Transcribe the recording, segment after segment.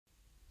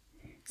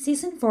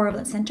Season 4 of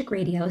Litcentric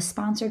Radio is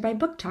sponsored by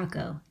Book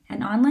Taco,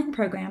 an online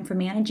program for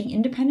managing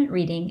independent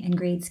reading in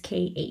grades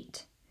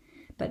K-8.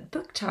 But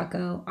Book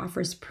Taco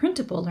offers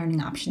printable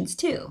learning options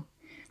too.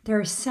 There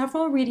are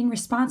several reading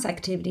response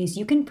activities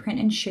you can print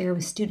and share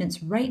with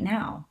students right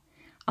now.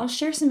 I'll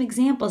share some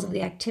examples of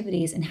the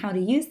activities and how to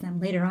use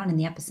them later on in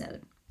the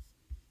episode.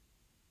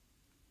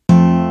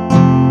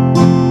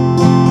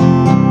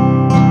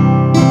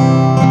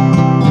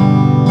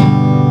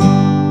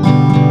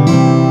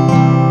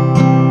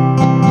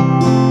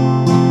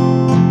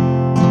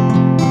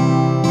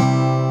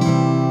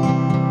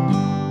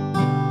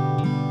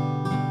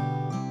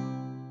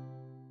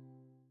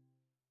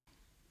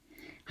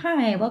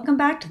 Hi, welcome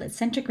back to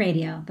Litcentric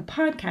Radio, the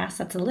podcast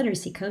that's a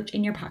literacy coach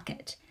in your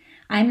pocket.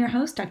 I'm your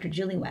host, Dr.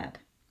 Julie Webb.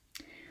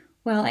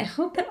 Well, I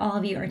hope that all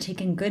of you are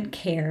taking good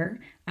care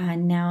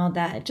now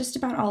that just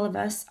about all of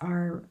us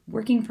are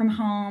working from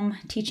home,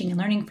 teaching and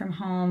learning from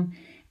home,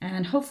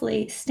 and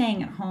hopefully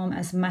staying at home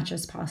as much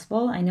as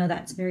possible. I know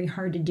that's very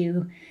hard to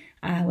do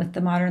with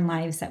the modern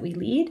lives that we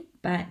lead,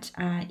 but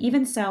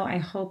even so, I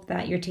hope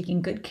that you're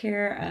taking good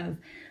care of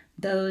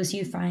those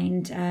you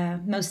find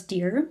most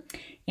dear,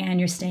 and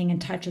you're staying in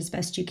touch as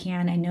best you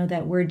can. I know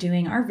that we're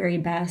doing our very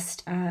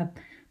best.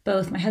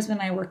 Both my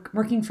husband and I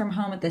working from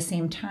home at the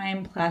same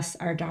time, plus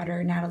our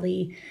daughter,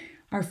 Natalie,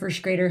 our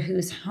first grader,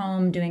 who's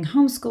home doing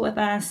homeschool with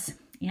us,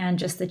 and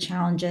just the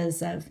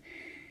challenges of,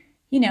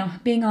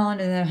 being all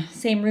under the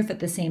same roof at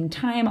the same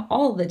time,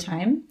 all the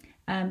time,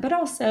 but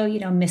also,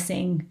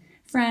 missing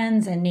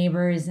friends and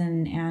neighbors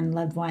and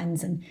loved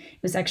ones. And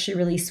it was actually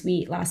really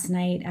sweet last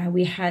night.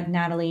 We had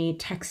Natalie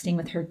texting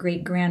with her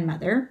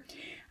great-grandmother,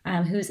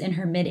 who's in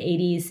her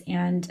mid-80s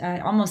and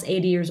almost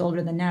 80 years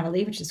older than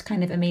Natalie, which is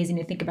kind of amazing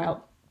to think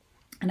about.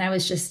 And I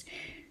was just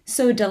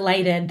so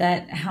delighted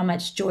that how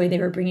much joy they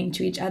were bringing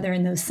to each other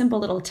in those simple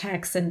little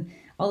texts and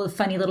all the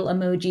funny little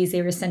emojis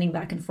they were sending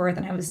back and forth.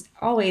 And I'm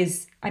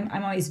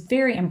always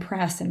very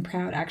impressed and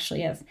proud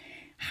actually of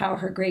how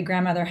her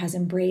great-grandmother has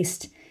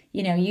embraced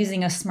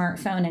using a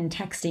smartphone and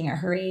texting at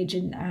her age.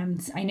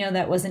 And I know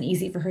that wasn't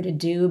easy for her to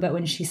do, but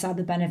when she saw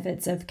the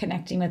benefits of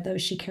connecting with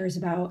those she cares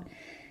about,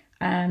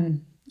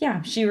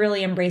 she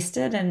really embraced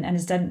it and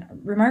has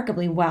done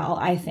remarkably well,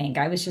 I think.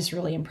 I was just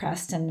really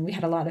impressed, and we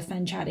had a lot of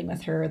fun chatting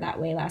with her that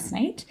way last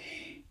night.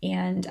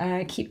 And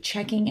keep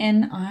checking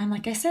in on,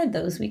 like I said,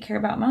 those we care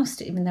about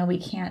most, even though we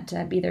can't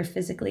be there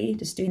physically,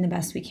 just doing the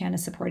best we can to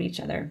support each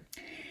other.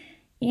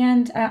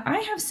 And I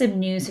have some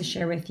news to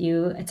share with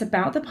you. It's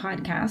about the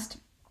podcast.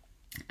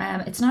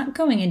 It's not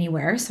going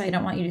anywhere, so I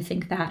don't want you to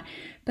think that.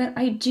 But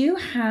I do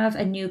have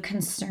a new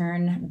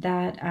concern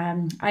that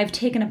I've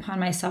taken upon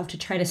myself to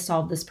try to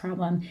solve this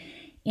problem.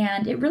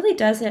 And it really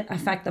does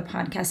affect the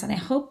podcast, and I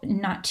hope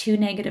not too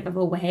negative of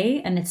a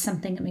way. And it's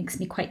something that makes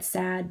me quite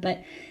sad,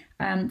 but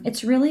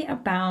it's really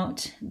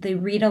about the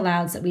read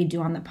alouds that we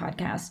do on the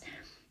podcast.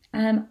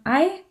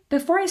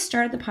 Before I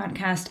started the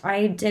podcast,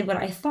 I did what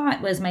I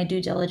thought was my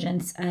due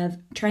diligence of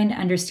trying to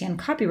understand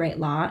copyright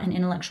law and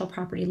intellectual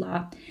property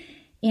law.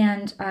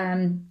 And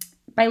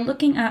by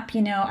looking up,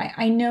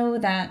 I know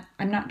that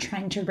I'm not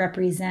trying to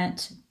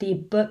represent the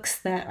books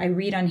that I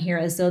read on here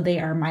as though they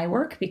are my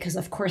work, because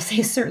of course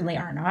they certainly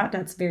are not.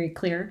 That's very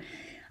clear,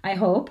 I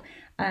hope.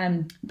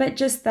 But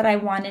just that I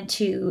wanted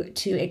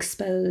to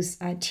expose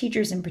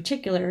teachers in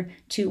particular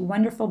to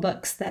wonderful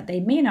books that they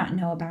may not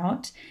know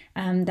about,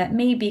 that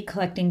may be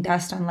collecting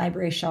dust on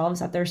library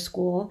shelves at their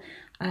school,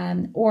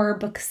 or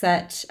books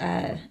that,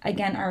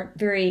 again, are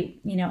very,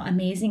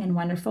 amazing and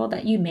wonderful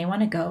that you may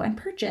want to go and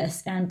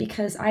purchase. And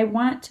because I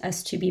want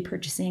us to be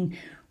purchasing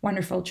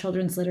wonderful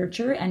children's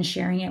literature and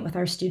sharing it with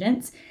our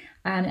students.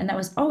 And that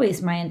was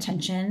always my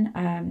intention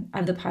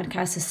of the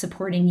podcast, is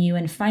supporting you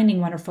and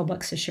finding wonderful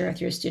books to share with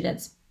your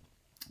students.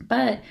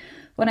 But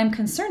what I'm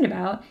concerned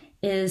about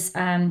is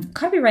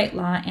copyright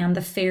law and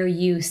the fair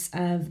use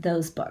of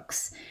those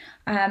books.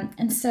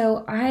 And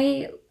so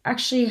I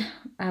actually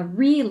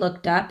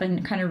re-looked up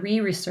and kind of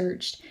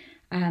re-researched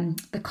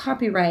the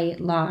copyright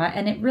law,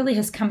 and it really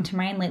has come to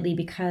mind lately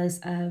because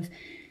of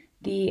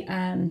the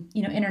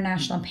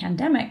international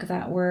pandemic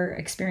that we're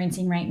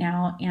experiencing right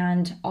now,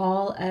 and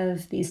all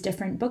of these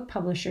different book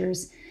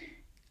publishers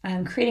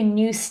creating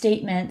new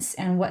statements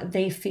and what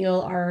they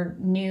feel are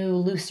new,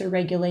 looser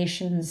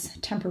regulations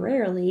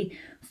temporarily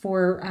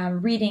for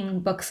reading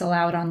books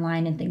aloud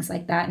online and things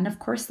like that. And of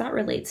course, that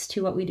relates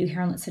to what we do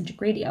here on Litcentric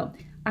Radio.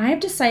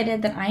 I've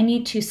decided that I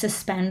need to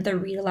suspend the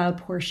read aloud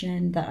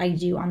portion that I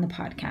do on the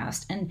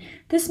podcast. And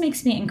this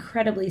makes me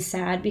incredibly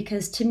sad,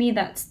 because to me,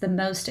 that's the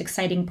most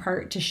exciting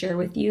part to share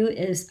with you,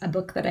 is a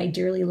book that I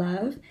dearly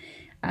love,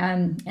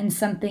 and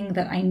something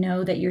that I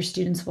know that your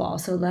students will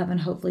also love, and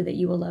hopefully that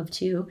you will love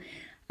too.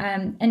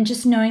 And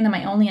just knowing that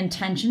my only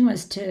intention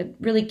was to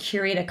really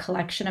curate a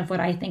collection of what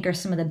I think are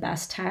some of the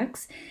best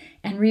texts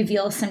and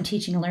reveal some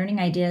teaching and learning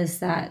ideas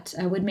that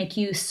would make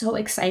you so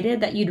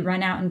excited that you'd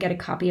run out and get a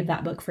copy of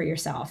that book for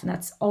yourself. And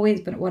that's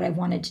always been what I've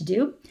wanted to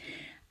do.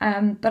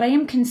 But I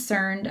am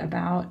concerned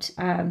about,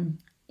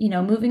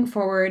 moving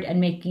forward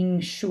and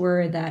making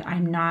sure that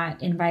I'm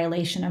not in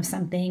violation of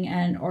something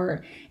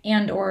or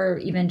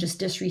even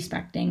just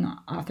disrespecting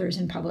authors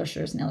and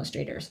publishers and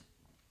illustrators.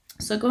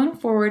 So going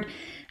forward,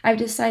 I've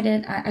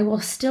decided I will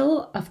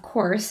still, of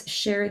course,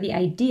 share the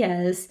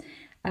ideas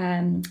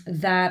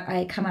that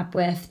I come up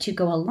with to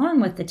go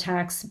along with the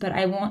text, but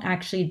I won't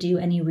actually do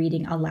any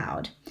reading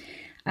aloud.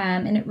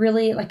 And it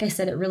really, like I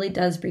said, it really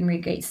does bring me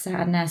great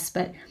sadness,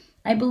 but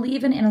I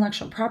believe in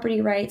intellectual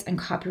property rights and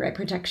copyright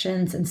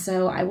protections, and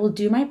so I will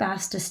do my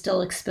best to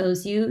still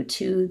expose you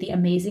to the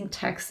amazing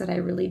texts that I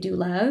really do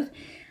love.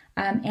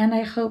 And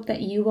I hope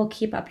that you will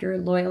keep up your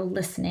loyal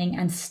listening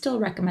and still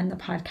recommend the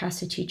podcast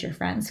to teach your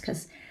friends,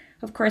 because,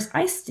 of course,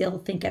 I still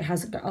think it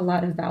has a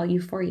lot of value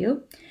for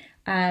you.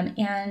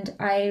 And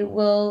I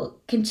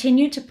will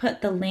continue to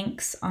put the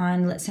links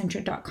on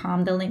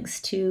litcentric.com, the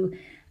links to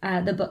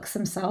the books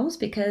themselves,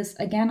 because,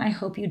 again, I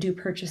hope you do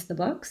purchase the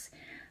books.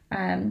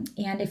 And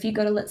if you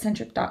go to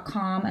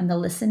litcentric.com and the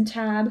Listen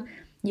tab,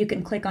 you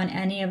can click on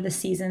any of the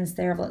seasons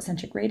there of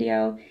Litcentric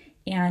Radio.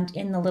 And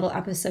in the little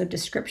episode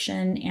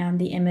description and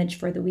the image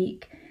for the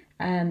week,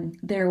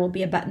 there will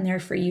be a button there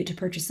for you to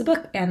purchase the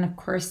book. And of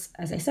course,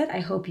 as I said, I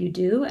hope you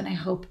do. And I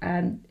hope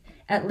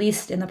at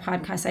least in the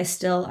podcast, I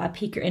still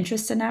pique your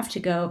interest enough to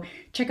go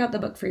check out the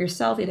book for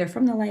yourself, either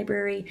from the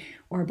library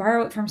or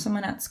borrow it from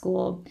someone at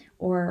school,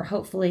 or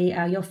hopefully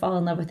you'll fall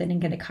in love with it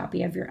and get a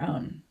copy of your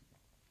own.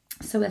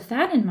 So with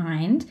that in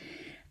mind,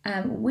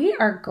 we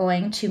are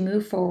going to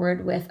move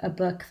forward with a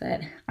book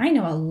that I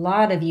know a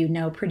lot of you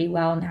know pretty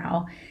well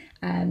now.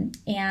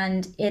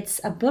 And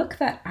it's a book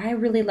that I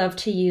really love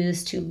to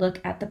use to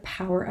look at the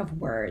power of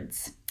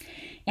words.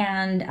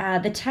 And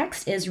the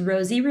text is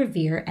Rosie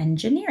Revere,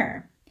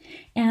 Engineer.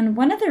 And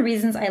one of the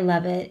reasons I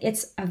love it,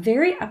 it's a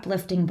very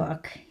uplifting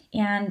book.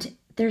 And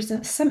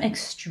there's some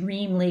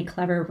extremely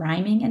clever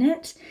rhyming in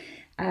it,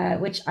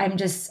 which I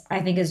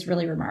think is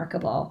really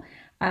remarkable.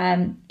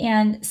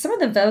 And some of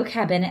the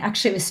vocab in it,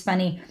 actually, was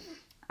funny.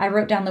 I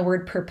wrote down the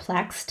word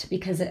perplexed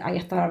because I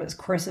thought it was, of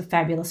course, a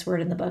fabulous word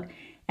in the book.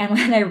 And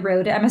when I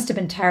wrote it, I must have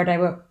been tired. I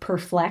wrote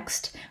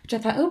perplexed, which I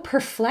thought, oh,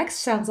 perplexed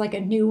sounds like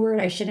a new word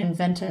I should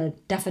invent a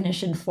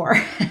definition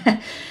for.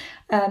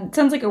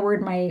 Sounds like a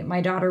word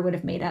my daughter would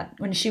have made up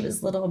when she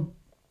was little.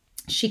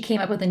 She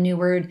came up with a new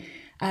word.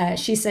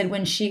 She said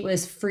when she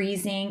was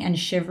freezing and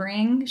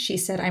shivering, she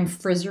said, I'm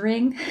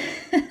frizzering.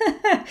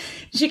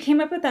 She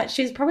came up with that.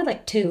 She was probably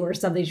like 2 or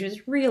something. She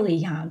was really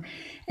young.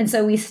 And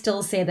so we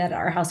still say that at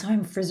our house, oh,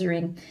 I'm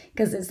frizzering,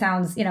 because it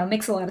sounds,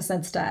 makes a lot of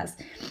sense to us.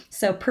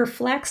 So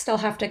perplexed, I'll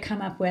have to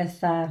come up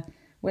with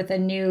a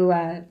new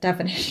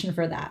definition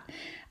for that.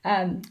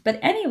 But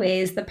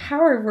anyways, the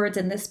power of words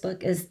in this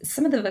book is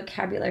some of the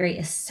vocabulary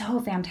is so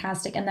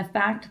fantastic. And the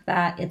fact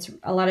that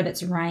a lot of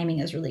it's rhyming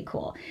is really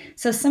cool.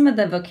 So some of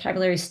the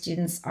vocabulary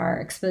students are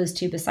exposed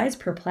to, besides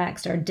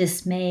perplexed, are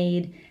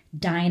dismayed,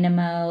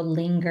 dynamo,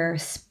 linger,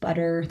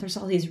 sputter. There's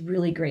all these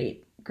really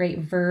great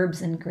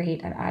verbs and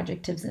great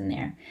adjectives in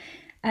there.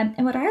 And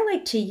what I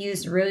like to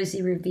use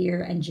Rosie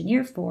Revere,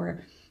 Engineer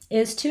for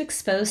is to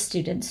expose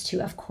students to,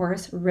 of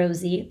course,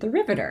 Rosie the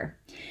Riveter.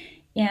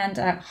 And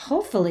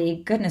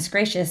hopefully, goodness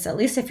gracious, at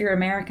least if you're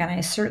American, I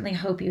certainly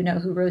hope you know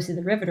who Rosie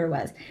the Riveter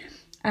was.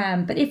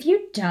 But if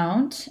you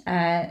don't,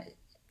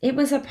 it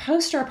was a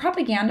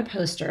propaganda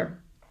poster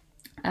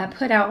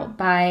put out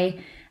by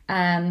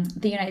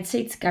the United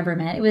States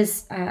government. It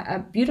was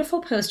a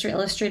beautiful poster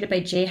illustrated by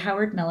J.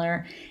 Howard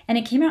Miller, and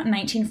it came out in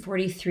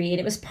 1943, and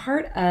it was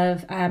part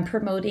of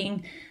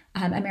promoting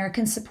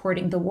Americans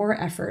supporting the war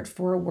effort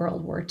for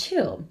World War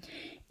II.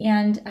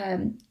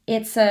 And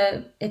it's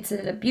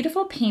a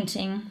beautiful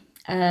painting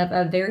of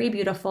a very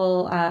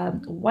beautiful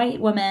white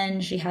woman.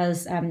 She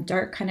has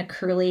dark kind of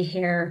curly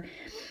hair,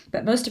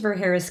 but most of her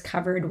hair is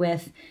covered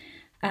with,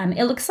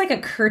 it looks like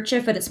a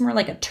kerchief, but it's more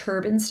like a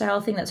turban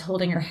style thing that's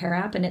holding her hair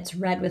up, and it's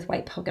red with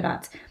white polka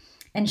dots.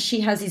 And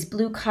she has these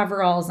blue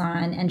coveralls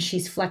on, and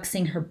she's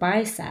flexing her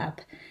bicep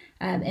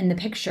in the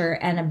picture.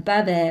 And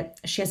above it,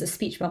 she has a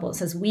speech bubble that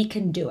says, "We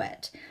can do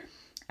it."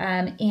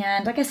 And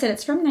like I said,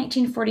 it's from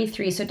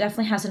 1943, so it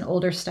definitely has an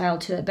older style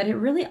to it, but it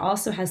really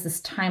also has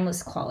this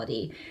timeless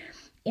quality.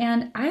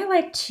 And I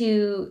like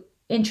to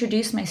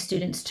introduce my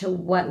students to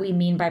what we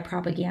mean by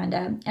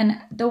propaganda. And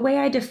the way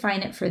I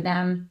define it for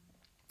them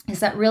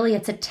is that really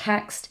it's a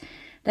text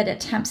that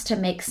attempts to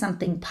make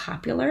something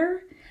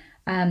popular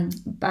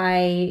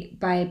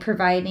by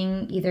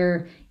providing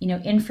either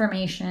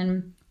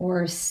information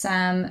or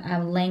some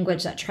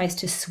language that tries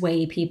to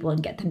sway people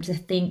and get them to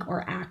think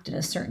or act in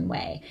a certain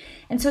way.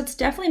 And so it's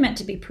definitely meant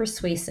to be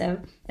persuasive.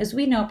 As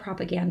we know,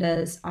 propaganda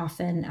is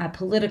often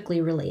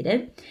politically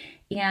related.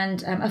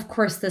 And of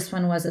course, this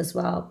one was as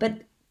well.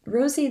 But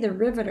Rosie the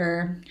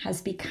Riveter has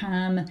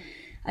become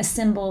a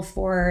symbol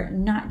for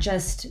not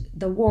just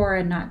the war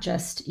and not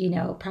just,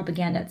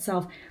 propaganda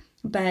itself,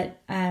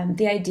 but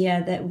the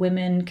idea that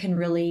women can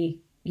really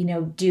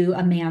do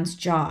a man's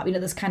job,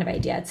 this kind of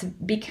idea. It's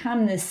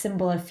become this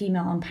symbol of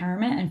female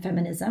empowerment and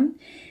feminism.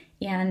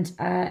 And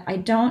I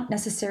don't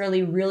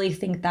necessarily really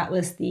think that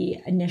was the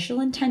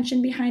initial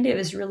intention behind it. It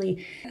was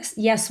really,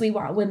 yes, we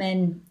want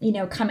women,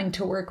 coming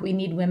to work. We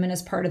need women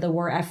as part of the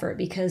war effort,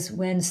 because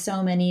when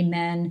so many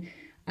men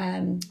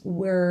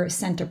were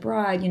sent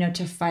abroad,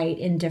 to fight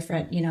in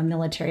different,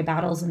 military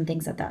battles and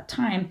things at that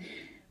time,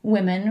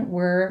 women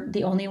were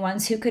the only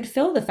ones who could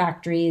fill the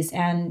factories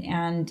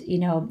and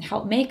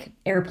help make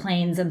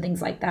airplanes and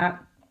things like that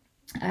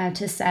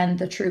to send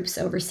the troops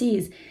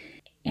overseas.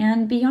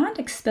 And beyond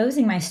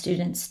exposing my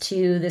students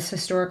to this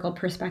historical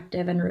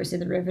perspective and Rosie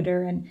the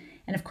Riveter, and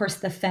of course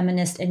the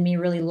feminist in me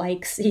really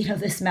likes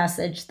this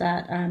message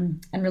that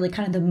and really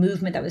kind of the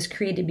movement that was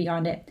created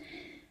beyond it.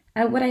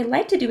 What I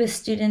like to do with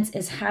students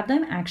is have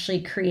them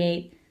actually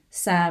create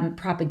some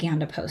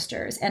propaganda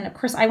posters. And of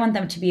course, I want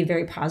them to be a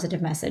very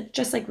positive message,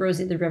 just like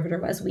Rosie the Riveter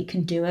was. We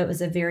can do it. It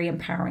was a very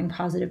empowering,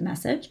 positive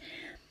message.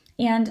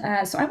 And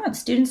so I want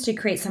students to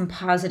create some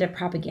positive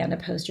propaganda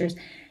posters.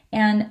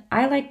 And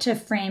I like to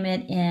frame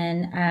it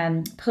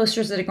in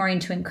posters that are going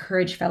to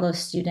encourage fellow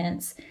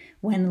students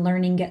when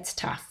learning gets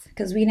tough.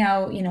 Because we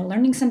know,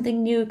 learning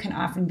something new can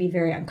often be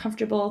very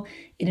uncomfortable.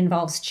 It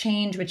involves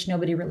change, which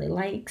nobody really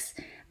likes.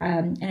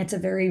 And it's a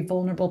very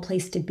vulnerable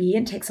place to be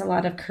and takes a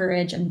lot of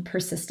courage and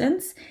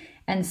persistence.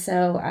 And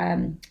so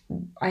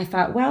I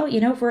thought, well,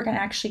 if we're going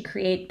to actually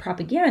create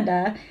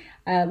propaganda,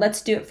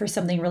 let's do it for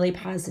something really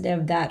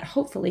positive that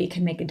hopefully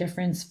can make a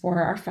difference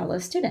for our fellow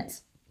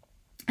students.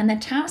 And the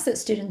task that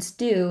students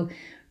do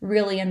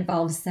really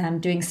involves them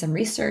doing some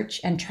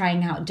research and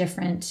trying out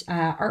different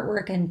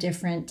artwork and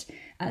different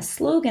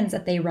slogans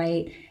that they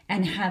write,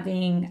 and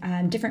having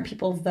different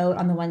people vote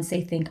on the ones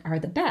they think are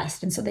the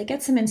best. And so they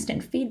get some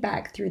instant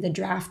feedback through the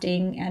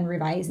drafting and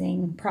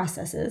revising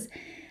processes,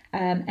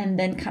 and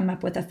then come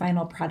up with a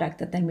final product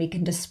that then we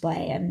can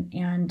display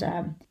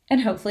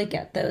and hopefully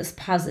get those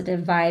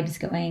positive vibes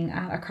going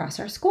across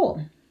our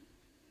school.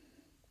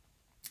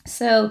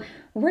 So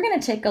we're going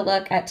to take a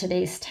look at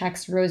today's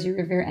text, Rosie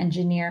Revere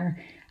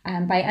Engineer,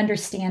 by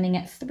understanding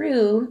it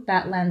through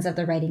that lens of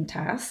the writing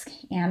task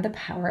and the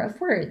power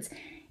of words.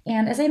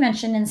 And as I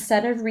mentioned,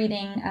 instead of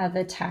reading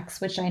the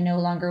text, which I no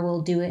longer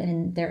will do it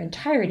in their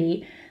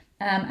entirety,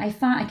 I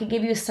thought I could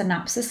give you a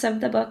synopsis of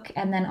the book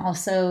and then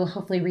also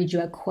hopefully read you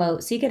a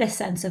quote so you get a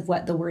sense of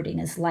what the wording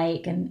is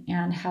like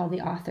and how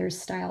the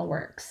author's style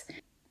works.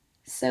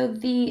 So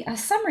the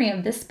summary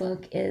of this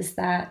book is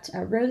that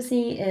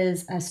Rosie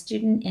is a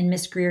student in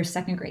Miss Greer's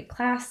second grade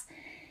class,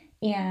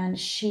 and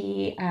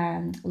she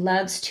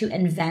loves to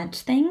invent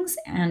things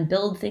and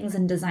build things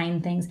and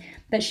design things,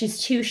 but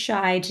she's too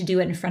shy to do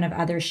it in front of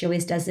others. She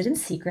always does it in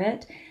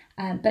secret,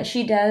 but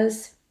she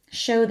does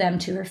show them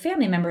to her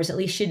family members. At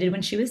least she did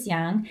when she was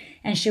young,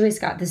 and she always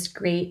got this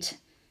great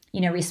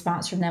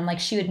response from them. Like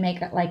she would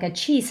make like a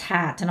cheese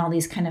hat and all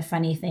these kind of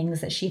funny things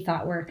that she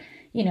thought were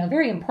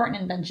very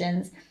important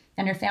inventions.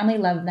 And her family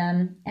loved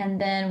them.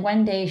 And then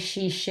one day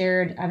she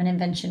shared an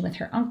invention with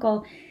her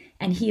uncle,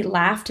 and he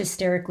laughed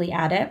hysterically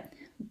at it.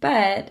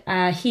 But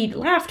he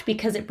laughed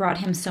because it brought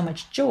him so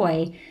much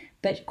joy.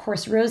 But of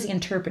course, Rosie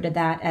interpreted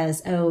that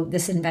as, oh,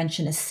 this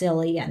invention is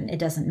silly and it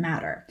doesn't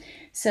matter.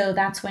 So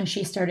that's when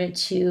she started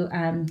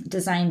to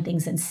design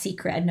things in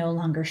secret and no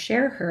longer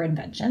share her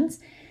inventions.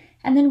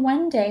 And then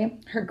one day,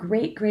 her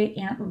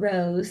great-great-aunt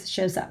Rose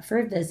shows up for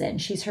a visit,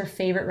 and she's her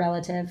favorite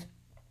relative.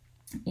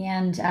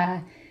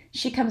 And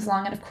she comes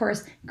along, and of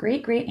course,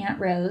 great-great-aunt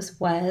Rose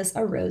was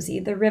a Rosie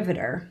the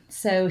Riveter.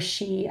 So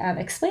she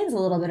explains a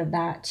little bit of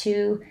that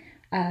to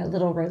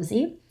little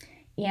Rosie,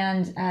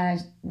 and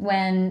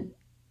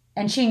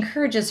she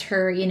encourages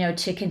her,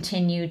 to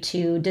continue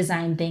to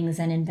design things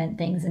and invent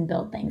things and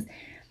build things.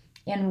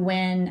 And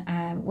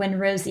when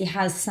Rosie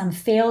has some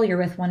failure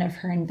with one of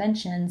her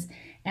inventions,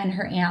 and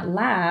her aunt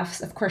laughs,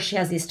 of course, she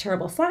has these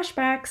terrible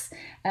flashbacks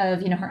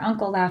of, her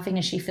uncle laughing,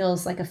 and she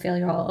feels like a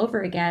failure all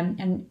over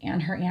again.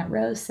 And her Aunt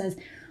Rose says,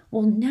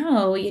 well,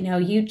 no,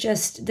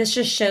 this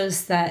just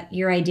shows that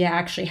your idea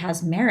actually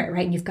has merit,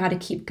 right? And you've got to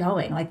keep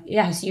going. Like,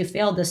 yes, you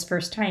failed this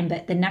first time,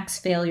 but the next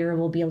failure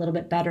will be a little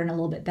bit better and a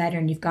little bit better,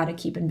 and you've got to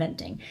keep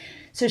inventing.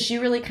 So she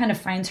really kind of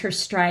finds her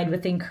stride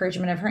with the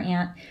encouragement of her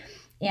aunt.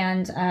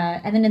 And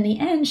then in the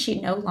end, she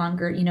no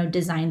longer,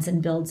 designs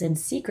and builds in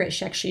secret.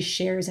 She actually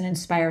shares and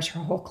inspires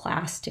her whole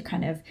class to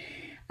kind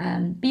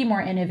of be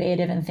more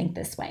innovative and think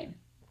this way.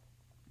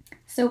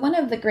 So one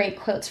of the great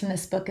quotes from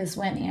this book is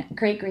when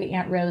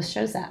great-great-aunt Rose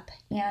shows up.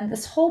 And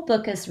this whole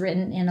book is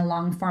written in a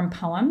long-form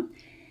poem.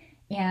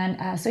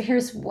 And so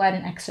here's what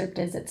an excerpt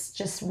is. It's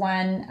just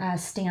one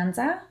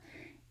stanza.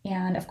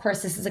 And of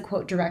course, this is a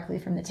quote directly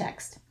from the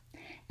text.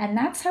 And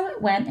that's how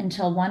it went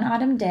until one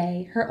autumn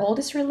day, her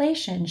oldest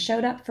relation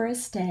showed up for a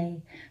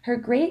stay. Her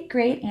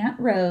great-great-aunt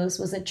Rose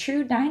was a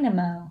true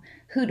dynamo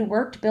who'd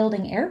worked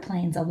building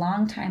airplanes a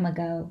long time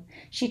ago.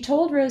 She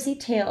told Rosie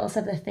tales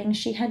of the things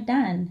she had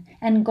done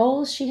and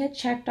goals she had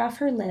checked off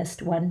her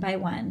list one by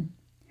one.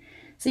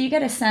 So you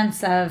get a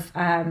sense of,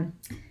 of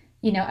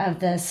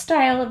the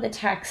style of the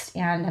text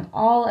and of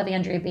all of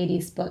Andrea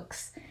Beattie's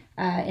books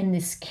in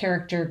this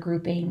character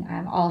grouping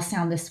all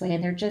sound this way.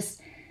 And they're just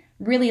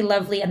really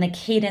lovely, and the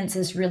cadence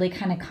is really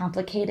kind of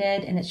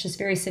complicated, and it's just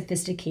very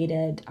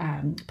sophisticated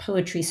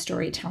poetry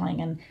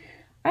storytelling. And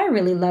I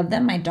really love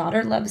them. My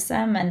daughter loves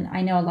them, and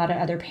I know a lot of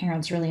other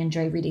parents really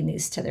enjoy reading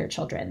these to their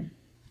children.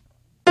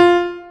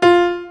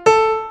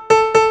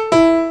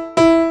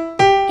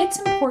 It's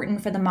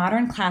important for the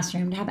modern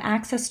classroom to have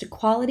access to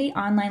quality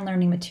online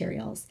learning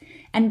materials,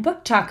 and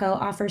Book Taco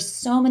offers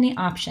so many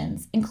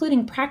options,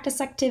 including practice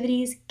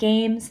activities,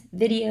 games,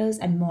 videos,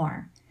 and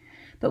more.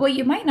 But what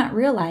you might not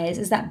realize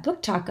is that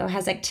Book Taco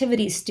has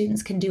activities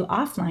students can do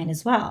offline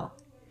as well.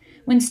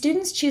 When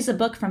students choose a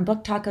book from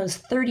Book Taco's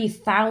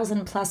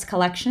 30,000 plus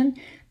collection,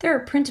 there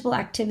are printable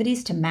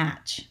activities to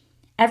match.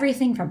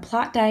 Everything from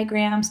plot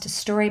diagrams to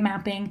story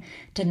mapping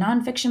to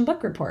nonfiction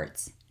book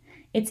reports.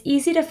 It's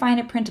easy to find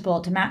a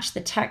printable to match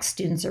the text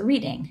students are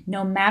reading,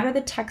 no matter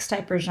the text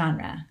type or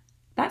genre.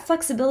 That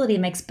flexibility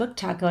makes Book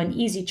Taco an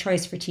easy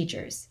choice for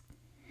teachers.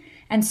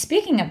 And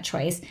speaking of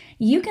choice,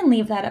 you can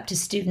leave that up to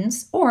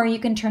students, or you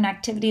can turn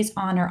activities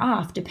on or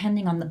off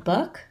depending on the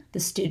book, the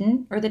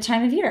student, or the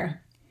time of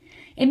year.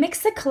 It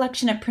makes the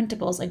collection of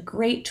printables a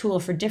great tool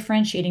for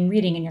differentiating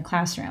reading in your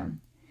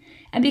classroom.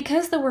 And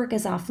because the work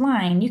is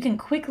offline, you can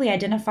quickly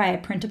identify a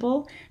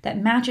printable that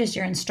matches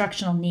your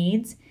instructional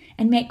needs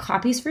and make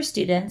copies for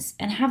students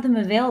and have them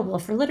available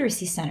for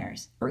literacy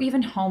centers, or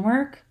even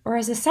homework or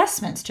as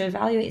assessments to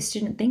evaluate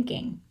student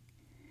thinking.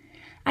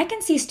 I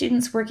can see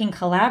students working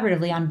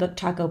collaboratively on Book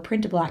Taco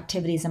printable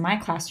activities in my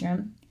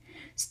classroom.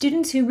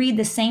 Students who read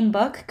the same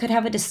book could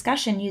have a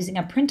discussion using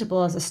a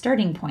printable as a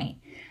starting point,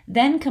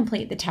 then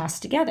complete the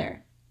task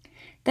together.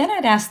 Then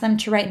I'd ask them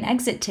to write an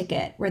exit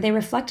ticket where they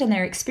reflect on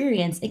their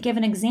experience and give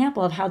an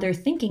example of how their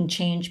thinking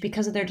changed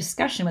because of their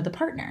discussion with a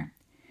partner.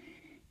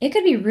 It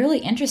could be really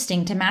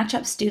interesting to match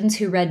up students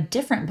who read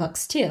different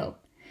books too.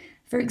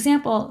 For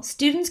example,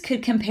 students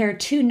could compare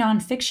two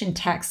nonfiction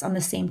texts on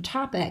the same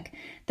topic,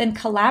 then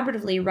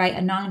collaboratively write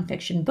a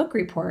nonfiction book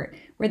report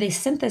where they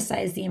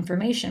synthesize the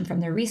information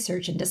from their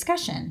research and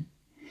discussion.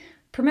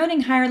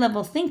 Promoting higher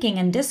level thinking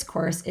and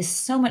discourse is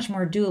so much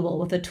more doable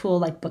with a tool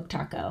like Book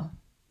Taco.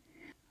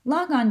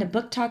 Log on to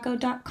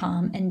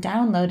booktaco.com and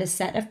download a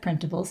set of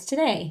printables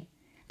today.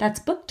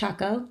 That's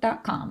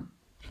booktaco.com.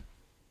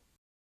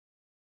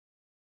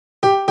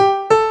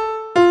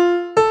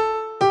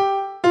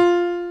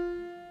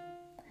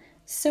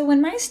 So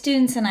when my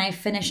students and I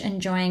finish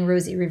enjoying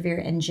Rosie Revere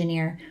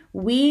Engineer,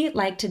 we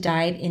like to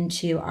dive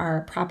into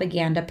our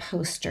propaganda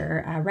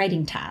poster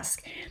writing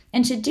task.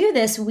 And to do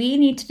this, we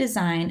need to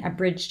design a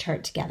bridge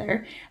chart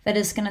together that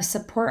is going to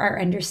support our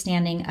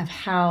understanding of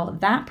how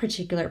that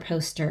particular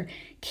poster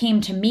came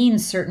to mean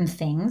certain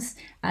things,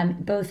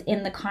 both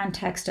in the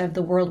context of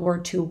the World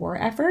War II war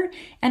effort,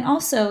 and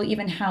also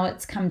even how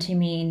it's come to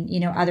mean,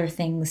 other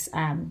things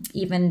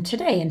even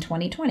today in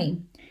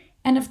 2020.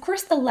 And of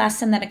course, the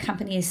lesson that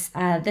accompanies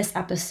this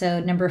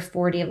episode, number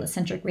 40 of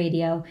Litcentric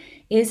Radio,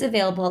 is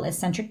available at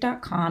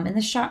litcentric.com in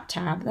the shop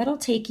tab. That'll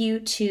take you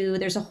to,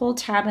 there's a whole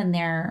tab in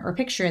there, or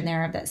picture in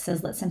there, that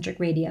says Litcentric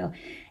Radio.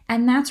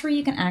 And that's where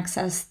you can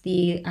access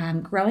the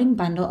growing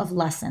bundle of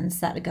lessons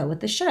that go with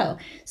the show.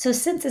 So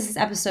since this is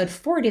episode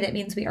 40, that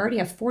means we already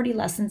have 40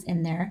 lessons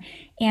in there.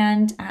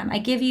 And I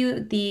give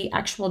you the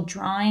actual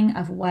drawing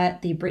of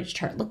what the bridge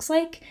chart looks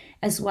like,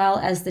 as well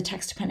as the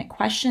text-dependent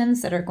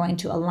questions that are going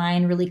to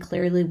align really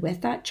clearly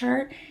with that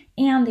chart,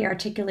 and the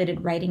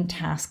articulated writing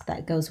task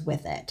that goes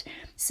with it.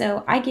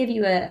 So I give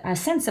you a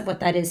sense of what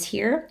that is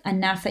here,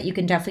 enough that you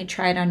can definitely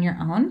try it on your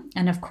own.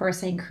 And of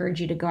course, I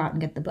encourage you to go out and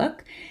get the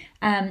book.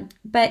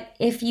 But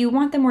if you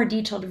want the more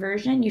detailed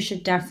version, you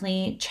should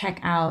definitely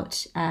check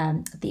out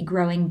the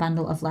growing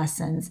bundle of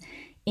lessons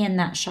in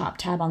that shop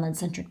tab on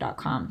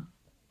litcentric.com.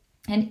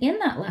 And in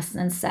that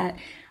lesson set,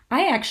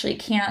 I actually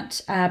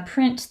can't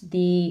print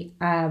the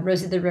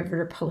Rosie the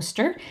Riveter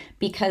poster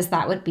because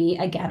that would be,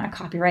 again, a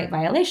copyright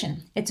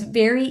violation. It's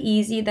very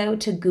easy, though,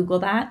 to Google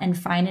that and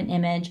find an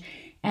image,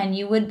 and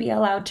you would be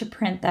allowed to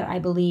print that, I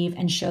believe,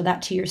 and show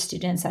that to your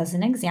students as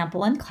an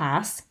example in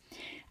class.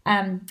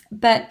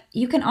 But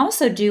you can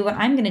also do what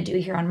I'm going to do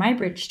here on my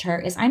bridge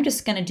chart is I'm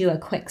just going to do a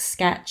quick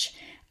sketch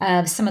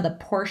of some of the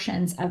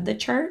portions of the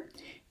chart.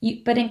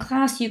 But in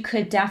class, you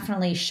could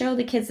definitely show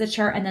the kids the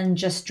chart and then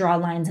just draw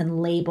lines and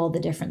label the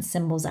different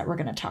symbols that we're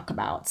going to talk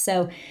about.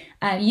 So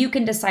you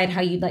can decide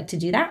how you'd like to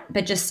do that.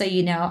 But just so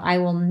you know, I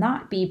will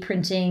not be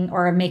printing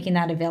or making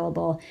that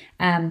available.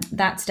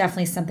 That's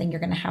definitely something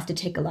you're going to have to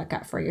take a look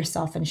at for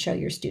yourself and show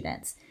your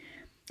students.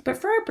 But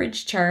for our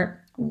bridge chart,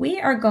 we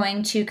are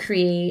going to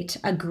create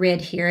a grid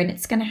here, and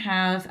it's going to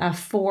have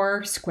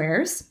 4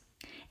 squares.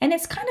 And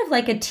it's kind of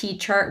like a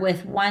T-chart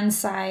with one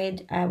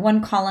side,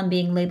 one column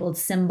being labeled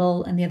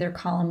symbol and the other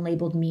column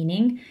labeled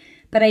meaning.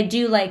 But I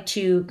do like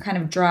to kind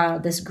of draw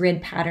this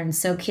grid pattern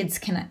so kids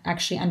can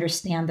actually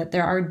understand that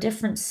there are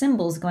different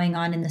symbols going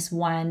on in this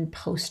one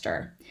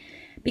poster.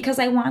 Because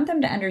I want them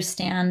to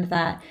understand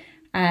that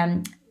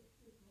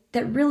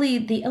that really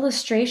the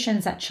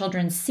illustrations that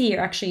children see, or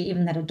actually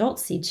even that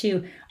adults see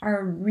too, are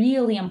a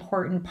really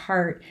important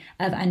part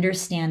of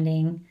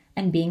understanding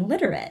and being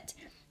literate.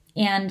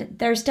 And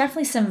there's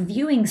definitely some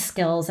viewing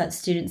skills that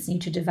students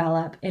need to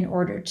develop in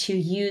order to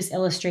use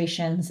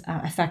illustrations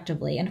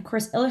effectively. And of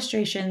course,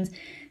 illustrations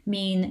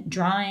mean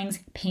drawings,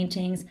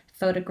 paintings,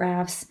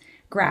 photographs,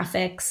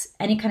 graphics,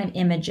 any kind of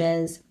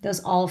images. Those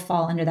all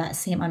fall under that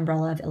same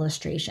umbrella of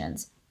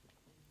illustrations.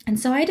 And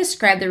so I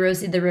described the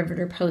Rosie the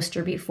Riveter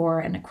poster before.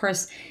 And of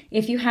course,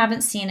 if you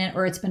haven't seen it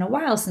or it's been a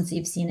while since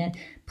you've seen it,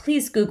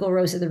 please Google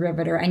Rosie the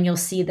Riveter and you'll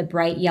see the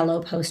bright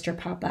yellow poster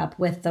pop up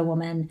with the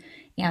woman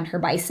and her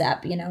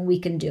bicep, we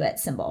can do it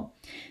symbol.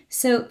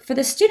 So for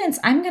the students,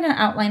 I'm going to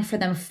outline for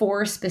them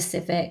 4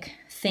 specific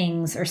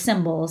things or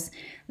symbols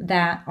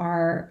that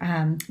are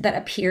that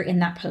appear in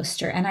that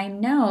poster. And I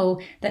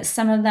know that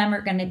some of them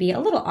are going to be a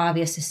little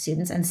obvious to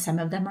students and some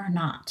of them are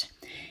not.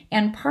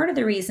 And part of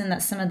the reason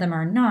that some of them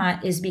are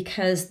not is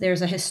because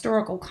there's a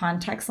historical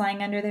context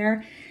lying under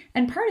there.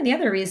 And part of the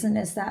other reason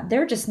is that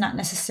they're just not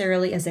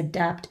necessarily as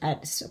adept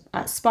at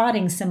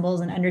spotting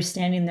symbols and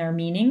understanding their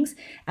meanings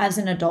as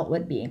an adult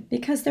would be,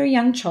 because they're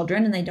young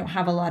children and they don't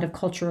have a lot of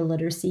cultural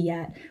literacy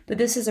yet. But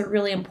this is a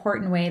really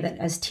important way that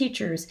as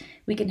teachers,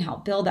 we can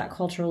help build that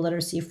cultural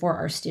literacy for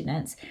our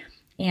students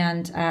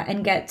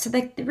and get so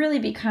they really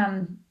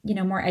become,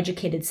 more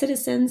educated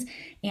citizens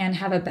and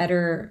have a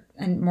better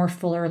and more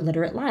fuller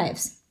literate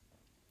lives.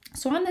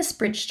 So on this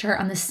bridge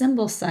chart, on the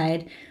symbol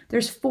side,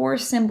 there's 4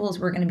 symbols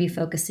we're going to be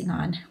focusing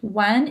on.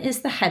 One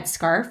is the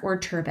headscarf or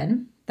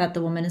turban that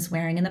the woman is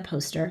wearing in the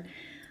poster.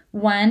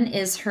 One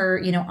is her,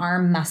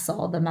 arm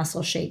muscle, the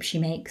muscle shape she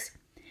makes.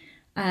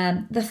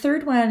 The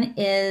third one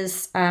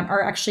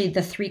are actually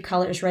the 3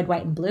 colors, red,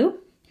 white, and blue.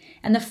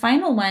 And the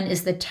final one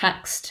is the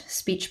text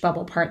speech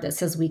bubble part that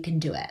says we can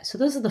do it. So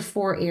those are the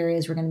 4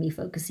 areas we're going to be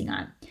focusing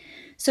on.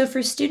 So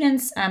for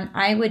students,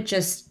 I would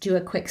just do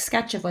a quick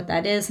sketch of what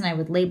that is and I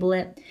would label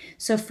it.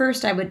 So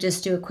first I would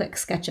just do a quick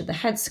sketch of the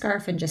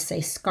headscarf and just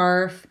say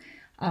scarf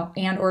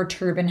and or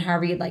turban,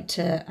 however you'd like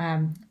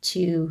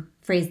to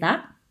phrase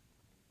that.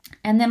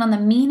 And then on the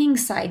meaning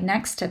side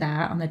next to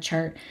that on the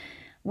chart,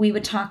 we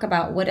would talk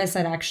about what does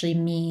that actually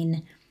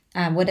mean?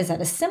 What is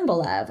that a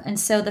symbol of? And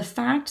so the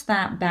fact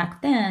that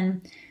back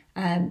then,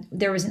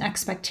 there was an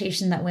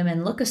expectation that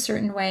women look a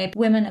certain way,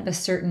 women of a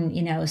certain,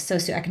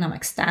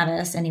 socioeconomic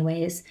status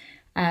anyways.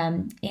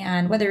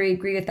 And whether we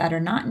agree with that or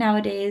not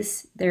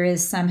nowadays, there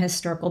is some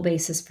historical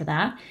basis for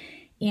that.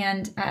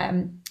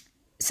 And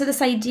so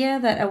this idea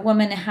that a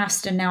woman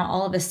has to now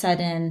all of a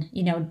sudden,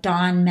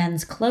 don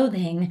men's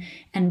clothing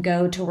and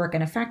go to work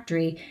in a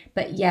factory,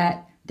 but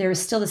yet there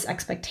is still this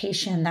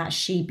expectation that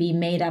she be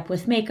made up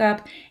with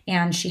makeup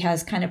and she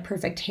has kind of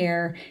perfect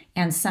hair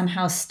and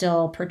somehow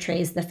still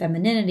portrays the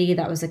femininity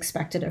that was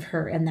expected of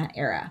her in that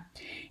era.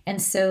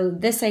 And so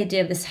this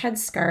idea of this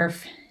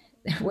headscarf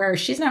where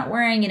she's not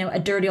wearing, a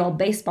dirty old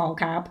baseball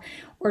cap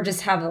or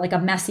just have like a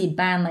messy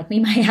bun like we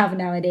might have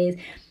nowadays.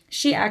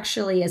 She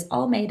actually is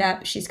all made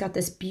up. She's got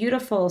this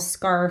beautiful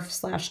scarf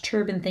 /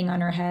 turban thing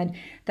on her head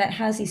that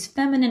has these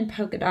feminine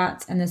polka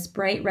dots and this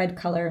bright red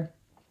color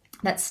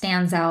that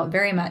stands out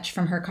very much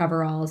from her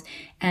coveralls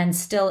and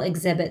still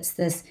exhibits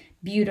this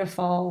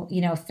beautiful,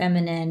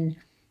 feminine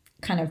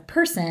kind of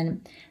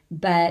person,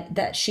 but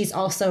that she's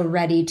also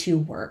ready to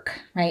work,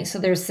 right? So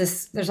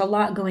there's a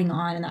lot going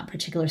on in that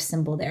particular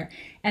symbol there.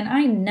 And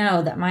I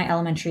know that my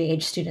elementary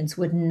age students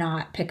would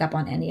not pick up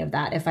on any of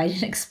that if I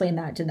didn't explain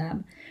that to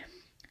them.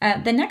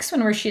 The next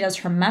one where she does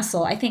her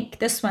muscle, I think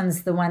this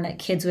one's the one that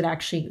kids would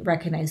actually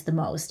recognize the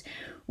most,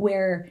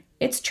 where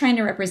it's trying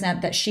to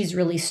represent that she's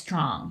really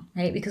strong,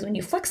 right? Because when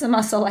you flex a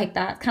muscle like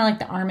that, kind of like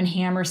the Arm &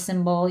 Hammer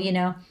symbol,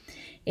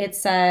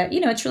 it's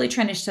really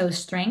trying to show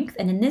strength.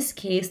 And in this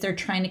case, they're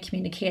trying to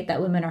communicate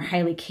that women are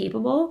highly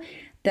capable,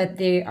 that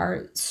they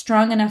are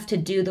strong enough to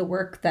do the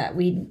work that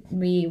we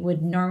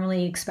would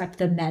normally expect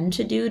the men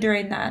to do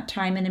during that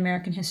time in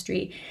American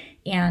history.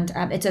 And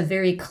it's a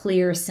very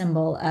clear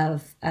symbol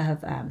of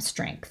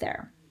strength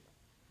there.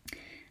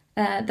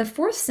 The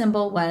 4th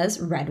symbol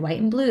was red, white,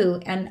 and blue.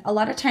 And a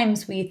lot of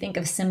times we think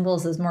of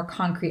symbols as more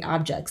concrete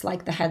objects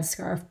like the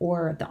headscarf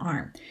or the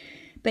arm.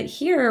 But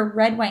here,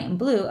 red, white, and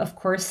blue, of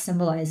course,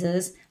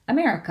 symbolizes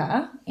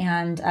America.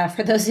 And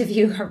for those of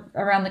you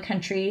around the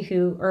country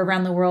or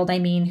around the world,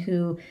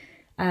 who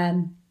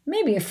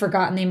maybe have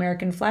forgotten the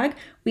American flag,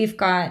 we've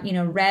got,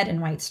 red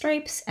and white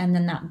stripes and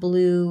then that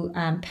blue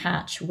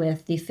patch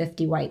with the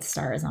 50 white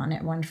stars on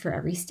it, one for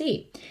every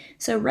state.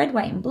 So red,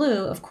 white, and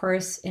blue, of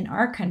course, in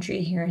our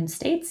country here in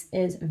States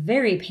is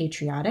very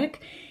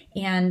patriotic.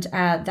 And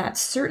that's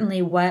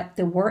certainly what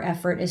the war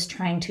effort is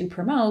trying to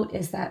promote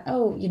is that,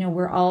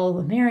 we're all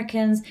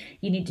Americans.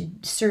 You need to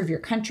serve your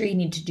country. You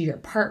need to do your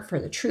part for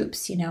the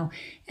troops,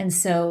 And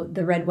so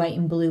the red, white,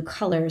 and blue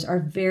colors are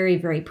very,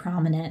 very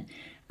prominent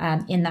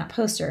in that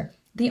poster.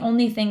 The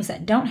only things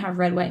that don't have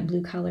red, white, and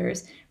blue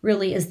colors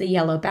really is the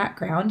yellow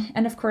background.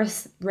 And of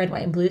course, red,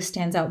 white, and blue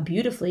stands out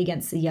beautifully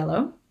against the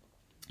yellow.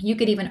 You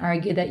could even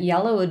argue that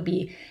yellow would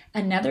be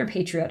another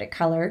patriotic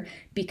color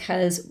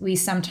because we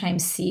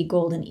sometimes see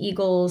golden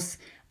eagles,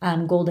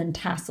 golden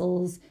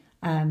tassels,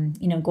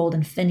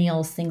 golden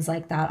finials, things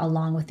like that,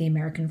 along with the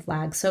American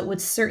flag. So it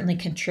would certainly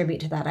contribute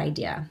to that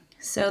idea.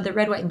 So the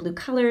red, white, and blue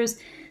colors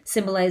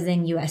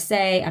symbolizing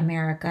USA,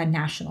 America,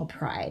 national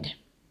pride.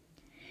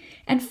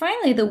 And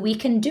finally, the "we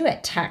can do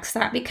it" text,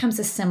 that becomes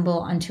a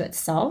symbol unto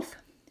itself.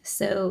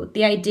 So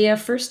the idea,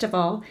 first of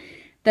all,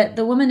 that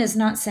the woman is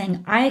not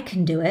saying I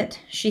can do it,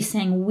 she's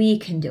saying we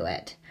can do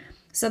it.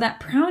 So that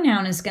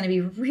pronoun is going to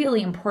be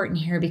really important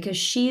here because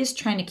she is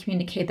trying to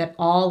communicate that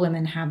all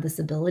women have this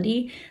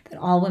ability, that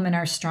all women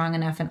are strong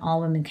enough and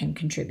all women can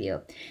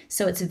contribute.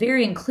 So it's a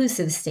very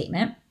inclusive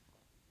statement.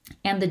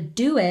 And the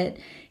 "do it,"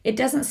 it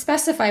doesn't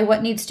specify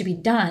what needs to be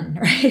done,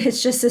 right?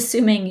 It's just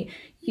assuming,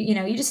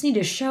 you just need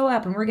to show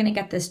up and we're going to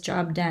get this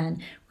job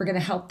done. We're going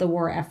to help the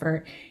war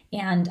effort.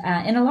 And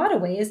in a lot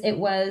of ways, it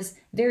was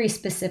very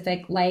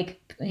specific,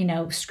 like,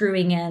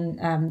 screwing in,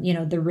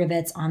 the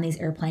rivets on these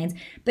airplanes.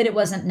 But it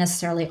wasn't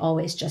necessarily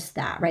always just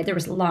that, right? There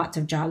was lots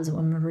of jobs that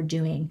women were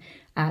doing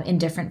in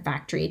different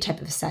factory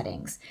type of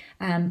settings.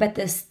 But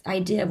this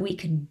idea of "we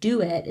can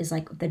do it" is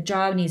like the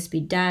job needs to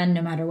be done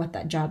no matter what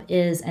that job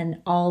is.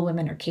 And all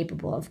women are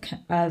capable of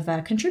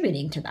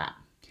contributing to that.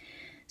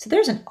 So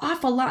there's an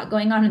awful lot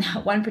going on in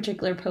that one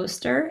particular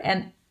poster.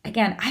 And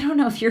again, I don't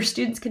know if your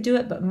students could do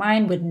it, but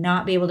mine would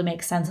not be able to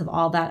make sense of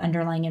all that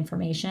underlying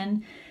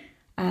information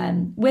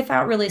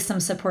without really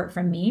some support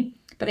from me.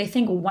 But I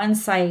think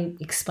once I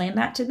explain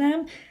that to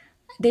them,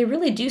 they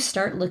really do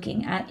start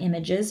looking at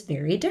images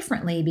very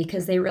differently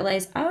because they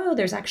realize, oh,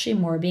 there's actually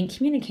more being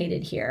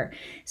communicated here.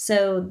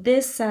 So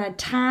this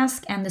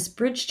task and this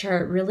bridge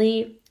chart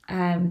really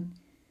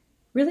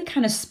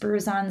kind of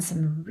spurs on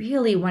some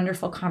really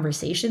wonderful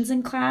conversations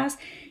in class.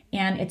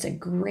 And it's a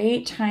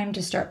great time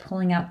to start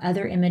pulling out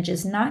other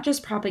images, not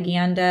just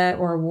propaganda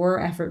or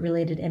war effort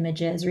related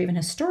images or even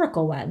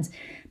historical ones,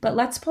 but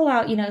let's pull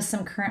out,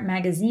 some current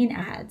magazine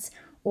ads.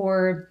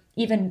 Or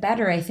even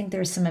better, I think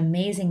there's some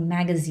amazing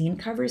magazine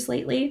covers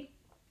lately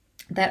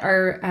that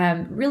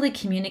are really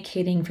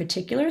communicating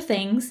particular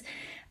things.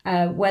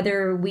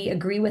 Whether we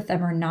agree with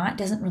them or not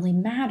doesn't really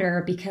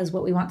matter, because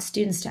what we want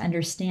students to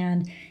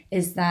understand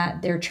is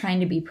that they're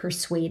trying to be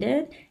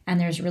persuaded, and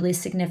there's really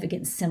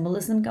significant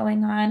symbolism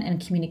going on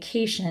and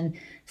communication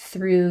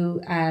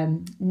through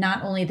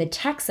not only the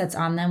text that's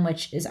on them,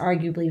 which is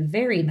arguably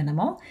very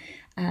minimal,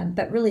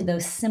 but really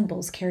those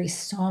symbols carry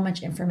so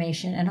much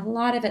information, and a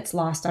lot of it's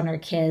lost on our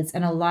kids,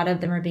 and a lot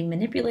of them are being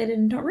manipulated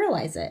and don't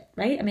realize it,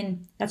 right? I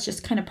mean, that's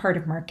just kind of part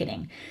of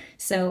marketing.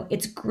 So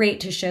it's great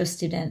to show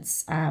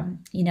students,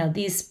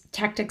 these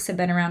tactics have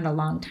been around a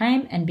long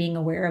time, and being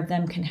aware of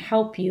them can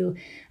help you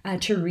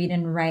to read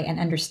and write and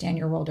understand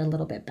your world a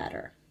little bit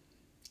better.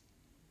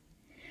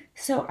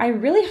 So I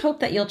really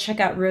hope that you'll check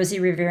out Rosie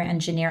Rivera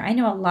Engineer. I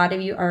know a lot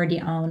of you already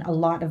own a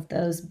lot of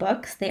those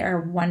books. They are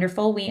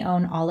wonderful. We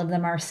own all of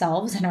them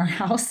ourselves in our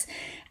house.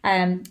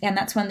 And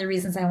that's one of the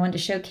reasons I wanted to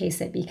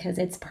showcase it, because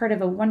it's part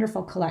of a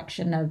wonderful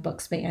collection of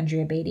books by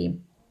Andrea Beatty.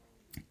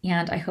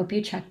 And I hope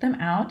you check them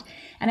out.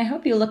 And I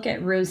hope you look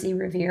at Rosie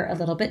Rivera a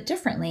little bit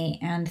differently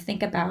and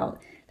think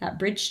about that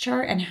bridge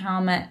chart and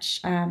how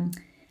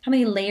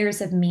many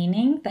layers of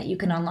meaning that you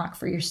can unlock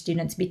for your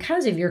students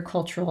because of your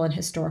cultural and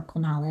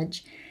historical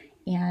knowledge.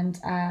 And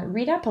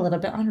read up a little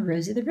bit on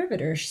Rosie the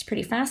Riveter. She's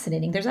pretty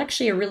fascinating. There's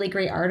actually a really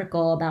great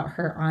article about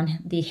her on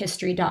the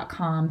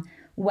history.com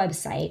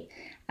website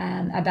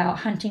about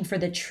hunting for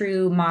the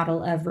true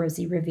model of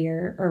Rosie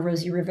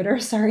Riveter,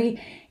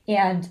 sorry.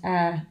 And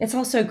it's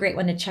also a great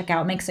one to check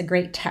out. It makes a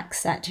great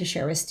text set to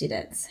share with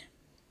students.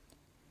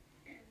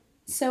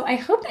 So I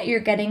hope that you're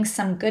getting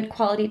some good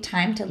quality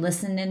time to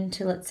listen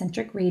into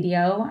Litcentric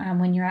Radio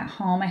when you're at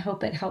home. I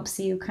hope it helps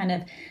you kind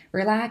of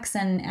relax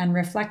and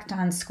reflect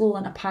on school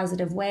in a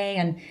positive way.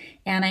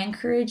 And I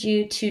encourage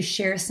you to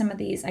share some of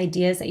these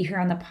ideas that you hear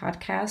on the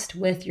podcast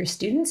with your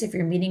students if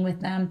you're meeting with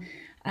them,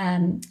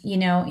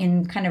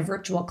 in kind of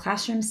virtual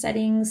classroom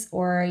settings,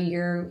 or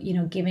you're,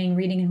 giving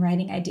reading and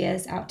writing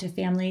ideas out to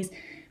families.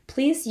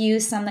 Please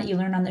use some that you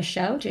learn on the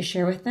show to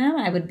share with them.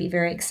 I would be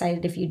very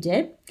excited if you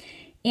did.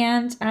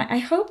 And I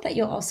hope that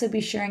you'll also be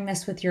sharing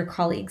this with your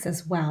colleagues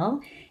as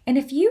well. And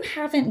if you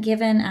haven't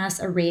given us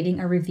a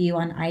rating or review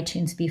on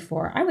iTunes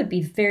before, I would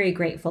be very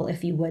grateful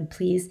if you would,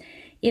 please.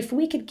 If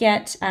we could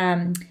get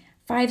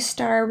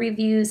 5-star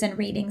reviews and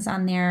ratings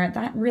on there,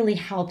 that really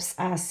helps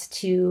us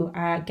to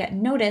get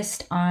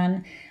noticed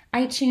on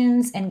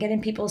iTunes and get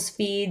in people's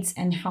feeds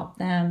and help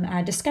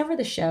them discover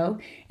the show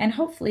and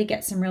hopefully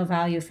get some real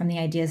value from the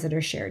ideas that are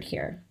shared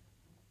here.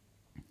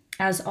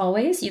 As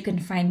always, you can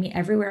find me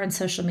everywhere on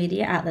social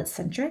media at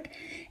Litcentric,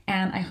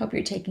 and I hope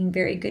you're taking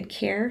very good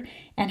care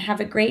and have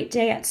a great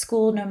day at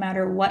school, no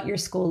matter what your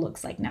school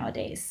looks like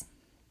nowadays.